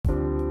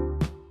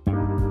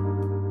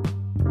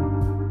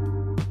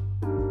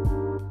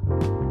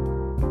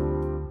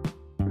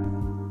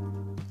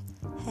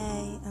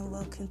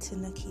to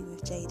Nookie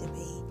with Jada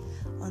B.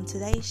 On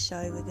today's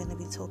show, we're going to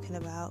be talking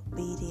about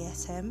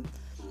BDSM,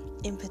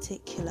 in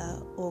particular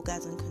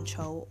orgasm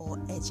control or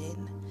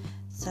edging.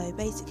 So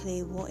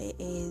basically what it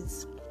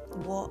is,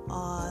 what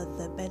are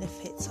the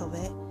benefits of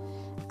it,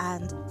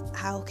 and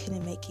how can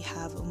it make you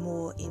have a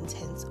more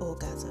intense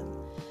orgasm.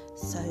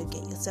 So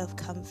get yourself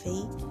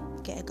comfy,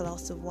 get a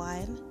glass of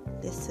wine,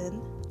 listen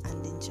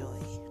and enjoy.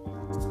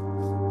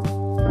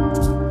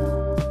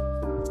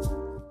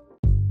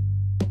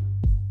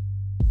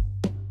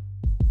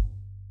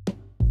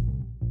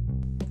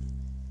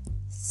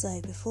 So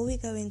before we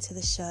go into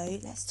the show,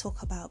 let's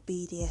talk about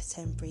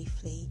BDSM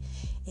briefly.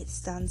 It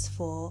stands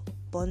for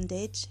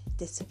bondage,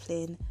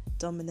 discipline,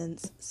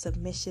 dominance,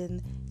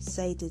 submission,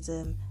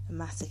 sadism, and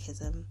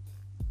masochism.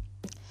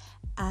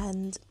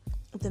 And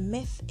the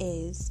myth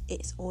is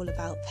it's all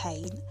about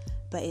pain,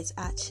 but it's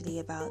actually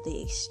about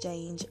the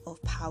exchange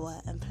of power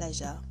and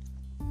pleasure.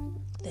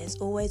 There's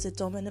always a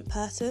dominant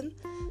person,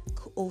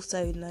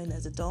 also known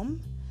as a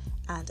dom,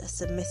 and a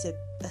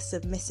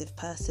submissive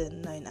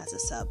person known as a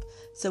sub.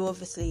 So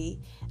obviously,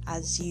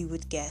 as you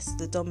would guess,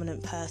 the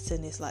dominant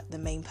person is like the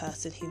main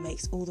person who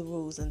makes all the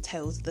rules and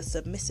tells the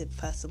submissive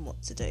person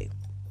what to do.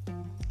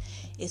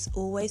 It's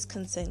always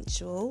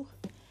consensual.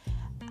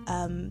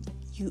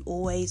 You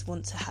always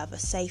want to have a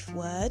safe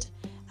word,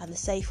 and the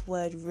safe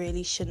word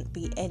really shouldn't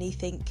be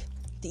anything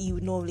that you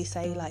would normally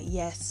say like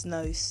yes,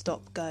 no,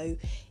 stop, go.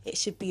 It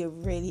should be a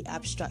really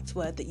abstract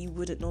word that you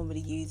wouldn't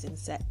normally use in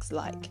sex,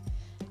 like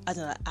I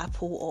don't know,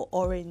 apple or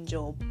orange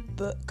or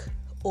book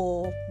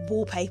or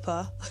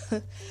wallpaper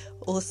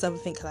or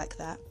something like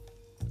that.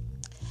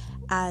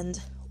 And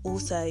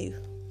also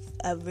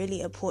a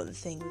really important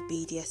thing with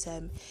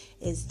BDSM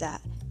is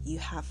that you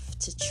have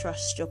to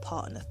trust your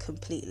partner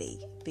completely,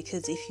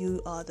 because if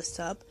you are the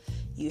sub,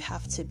 you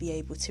have to be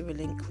able to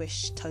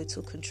relinquish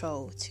total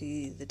control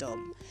to the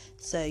dom.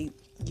 So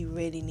you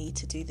really need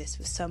to do this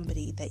with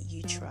somebody that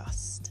you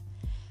trust.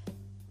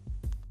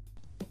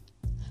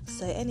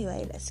 So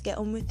anyway, let's get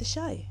on with the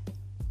show.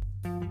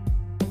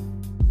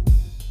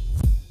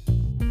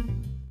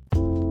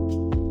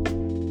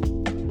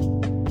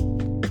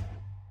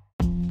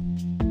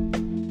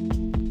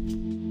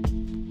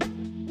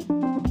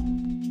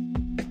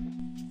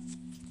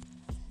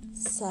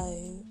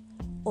 So,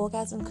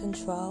 orgasm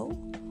control,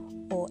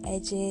 or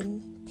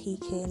edging,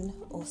 peaking,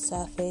 or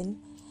surfing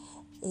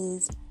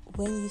is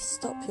when you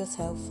stop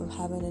yourself from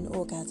having an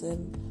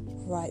orgasm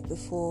right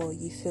before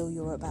you feel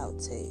you're about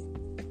to.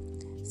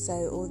 So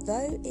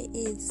although it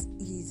is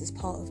used as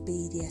part of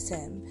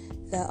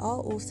BDSM, there are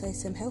also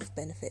some health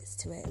benefits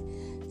to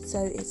it.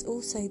 So it's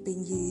also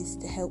been used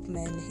to help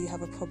men who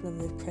have a problem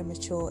with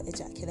premature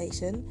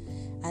ejaculation,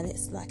 and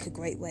it's like a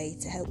great way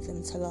to help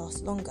them to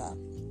last longer.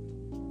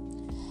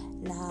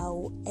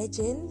 Now,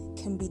 edging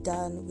can be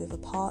done with a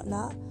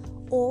partner,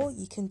 or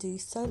you can do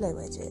solo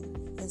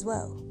edging as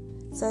well.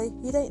 So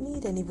you don't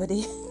need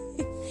anybody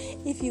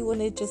if you want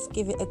to just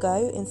give it a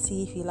go and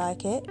see if you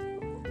like it.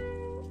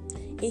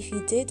 If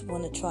you did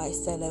want to try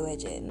solo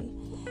edging,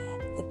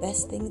 the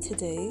best thing to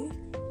do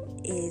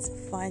is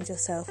find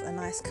yourself a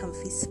nice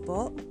comfy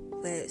spot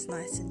where it's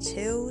nice and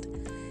chilled.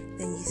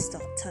 Then you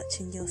start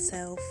touching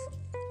yourself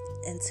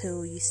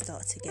until you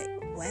start to get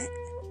wet.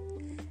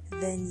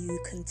 Then you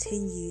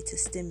continue to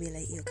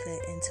stimulate your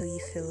clit until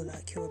you feel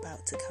like you're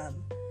about to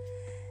come.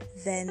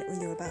 Then when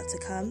you're about to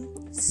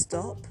come,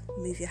 stop,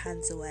 move your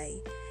hands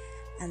away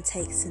and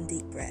take some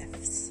deep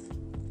breaths.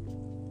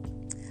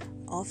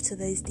 After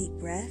those deep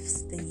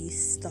breaths, then you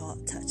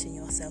start touching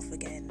yourself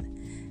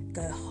again.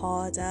 Go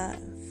harder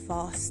and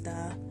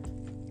faster,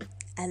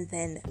 and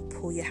then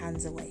pull your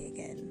hands away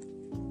again.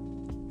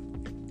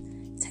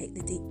 Take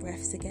the deep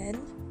breaths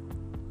again,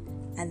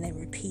 and then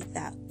repeat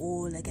that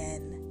all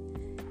again.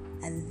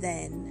 And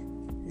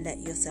then let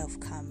yourself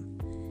come.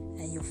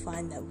 And you'll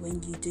find that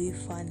when you do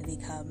finally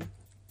come,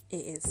 it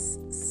is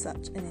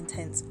such an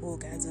intense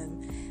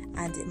orgasm,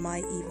 and it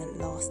might even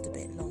last a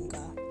bit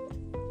longer.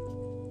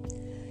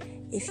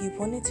 If you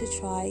wanted to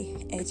try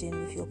edging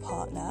with your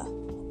partner,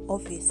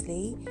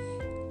 obviously,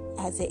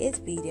 as it is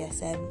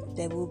BDSM,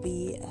 there will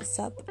be a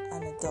sub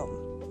and a dom.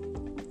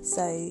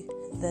 So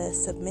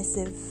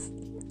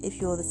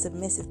if you're the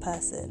submissive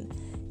person,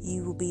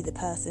 you will be the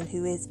person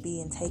who is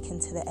being taken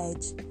to the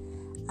edge,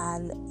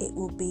 and it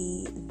will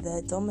be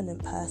the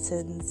dominant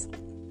person's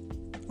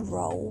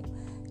role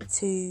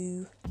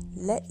to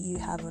let you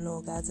have an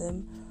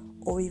orgasm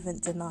or even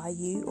deny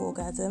you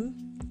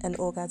an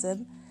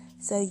orgasm.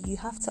 So you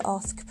have to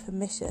ask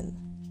permission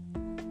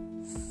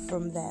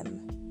from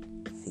them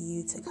for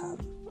you to come.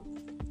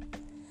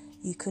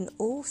 You can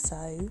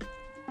also,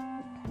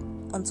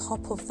 on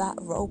top of that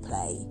role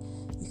play,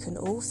 you can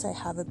also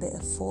have a bit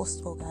of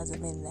forced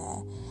orgasm in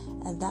there,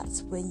 and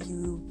that's when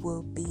you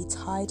will be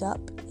tied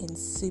up in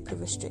super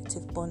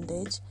restrictive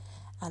bondage,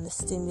 and the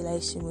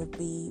stimulation would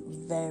be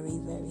very,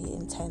 very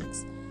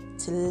intense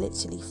to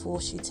literally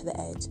force you to the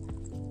edge.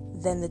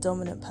 Then the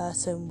dominant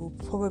person will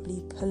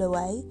probably pull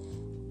away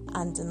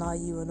and deny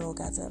you an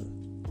orgasm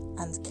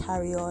and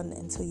carry on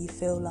until you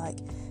feel like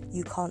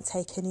you can't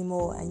take any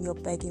more and you're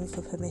begging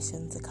for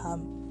permission to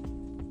come,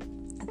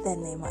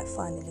 then they might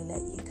finally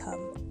let you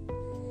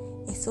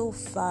come. It's all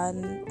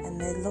fun, and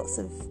there's lots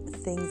of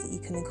things that you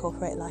can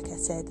incorporate, like I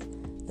said,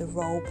 the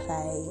role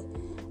play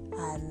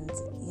and,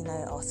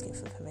 asking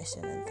for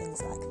permission and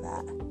things like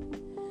that.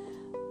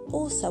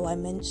 Also, I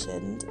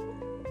mentioned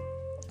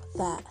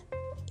that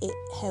it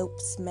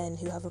helps men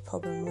who have a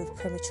problem with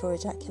premature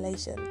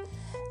ejaculation.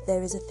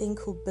 There is a thing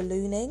called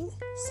ballooning.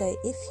 So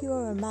if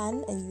you're a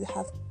man and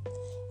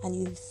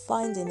you're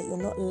finding that you're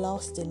not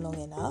lasting long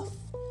enough,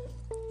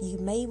 you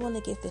may want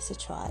to give this a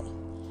try.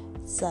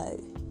 So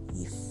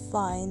you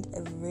find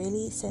a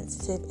really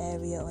sensitive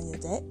area on your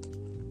dick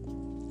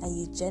and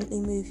you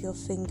gently move your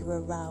finger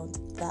around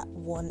that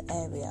one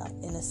area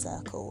in a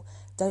circle.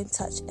 Don't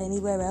touch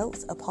anywhere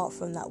else apart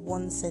from that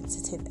one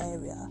sensitive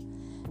area.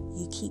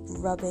 You keep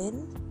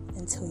rubbing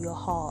until you're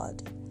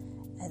hard,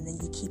 and then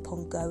you keep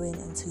on going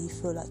until you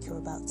feel like you're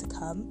about to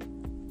come.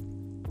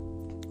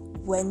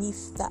 When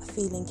that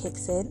feeling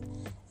kicks in,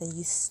 then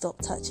you stop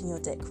touching your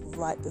dick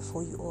right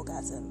before you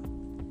orgasm.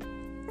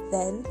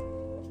 Then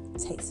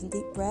take some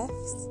deep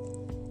breaths,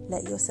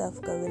 let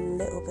yourself go a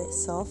little bit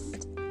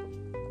soft,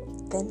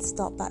 then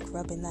start back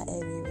rubbing that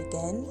area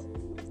again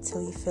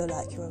until you feel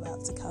like you're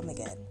about to come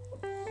again.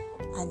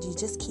 And you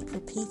just keep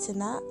repeating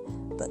that,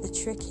 but the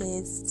trick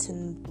is to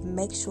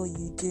make sure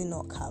you do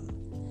not come.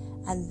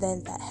 And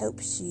then that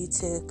helps you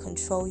to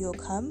control your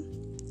cum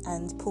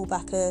and pull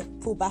back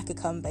a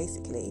cum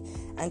basically,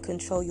 and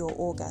control your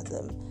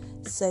orgasm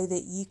so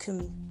that you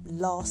can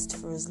last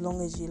for as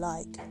long as you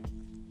like.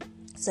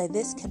 So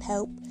this can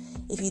help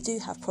if you do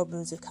have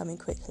problems with coming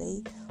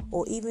quickly,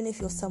 or even if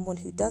you're someone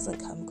who doesn't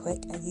come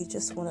quick and you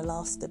just want to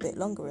last a bit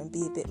longer and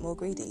be a bit more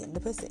greedy in the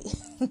pussy.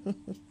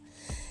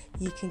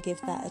 You can give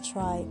that a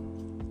try.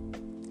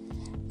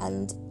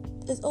 And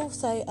there's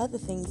also other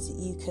things that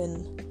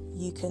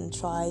you can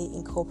try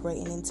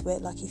incorporating into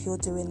it. Like if you're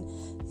doing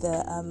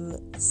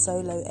the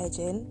solo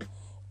edging,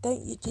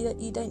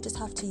 you don't just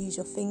have to use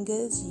your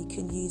fingers. You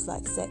can use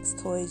like sex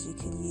toys, you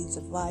can use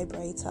a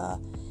vibrator,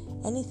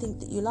 anything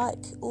that you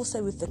like.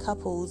 Also with the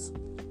couples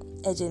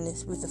edging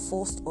this with the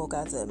forced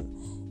orgasm,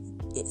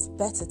 it's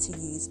better to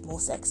use more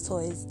sex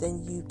toys.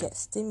 Then you get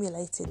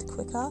stimulated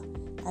quicker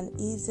and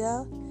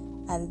easier,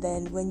 and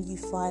then when you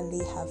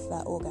finally have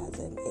that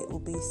orgasm, it will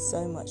be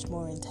so much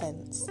more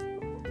intense.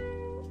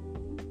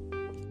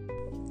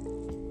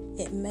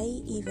 It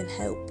may even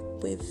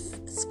help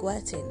with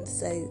squirting.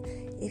 So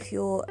if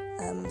you're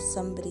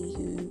somebody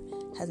who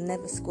has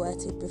never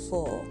squirted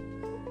before,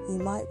 you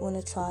might want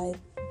to try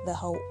the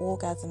whole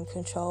orgasm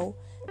control,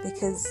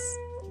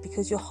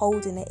 because you're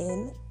holding it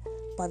in.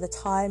 By the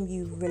time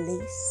you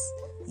release,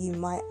 you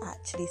might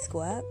actually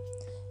squirt.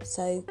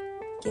 So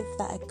give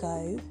that a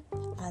go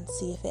and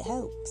see if it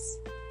helps.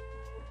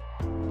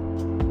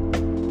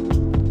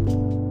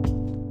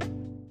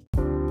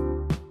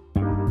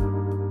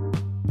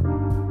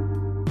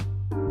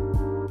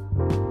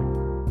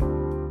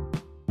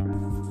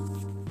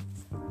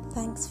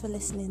 Thanks for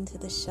listening to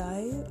the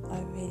show. I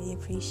really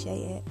appreciate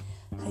it.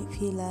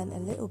 Hope you learn a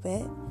little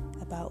bit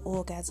about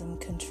orgasm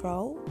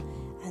control,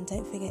 and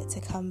don't forget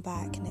to come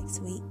back next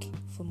week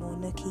for more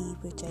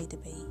Nookie with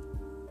Jada B.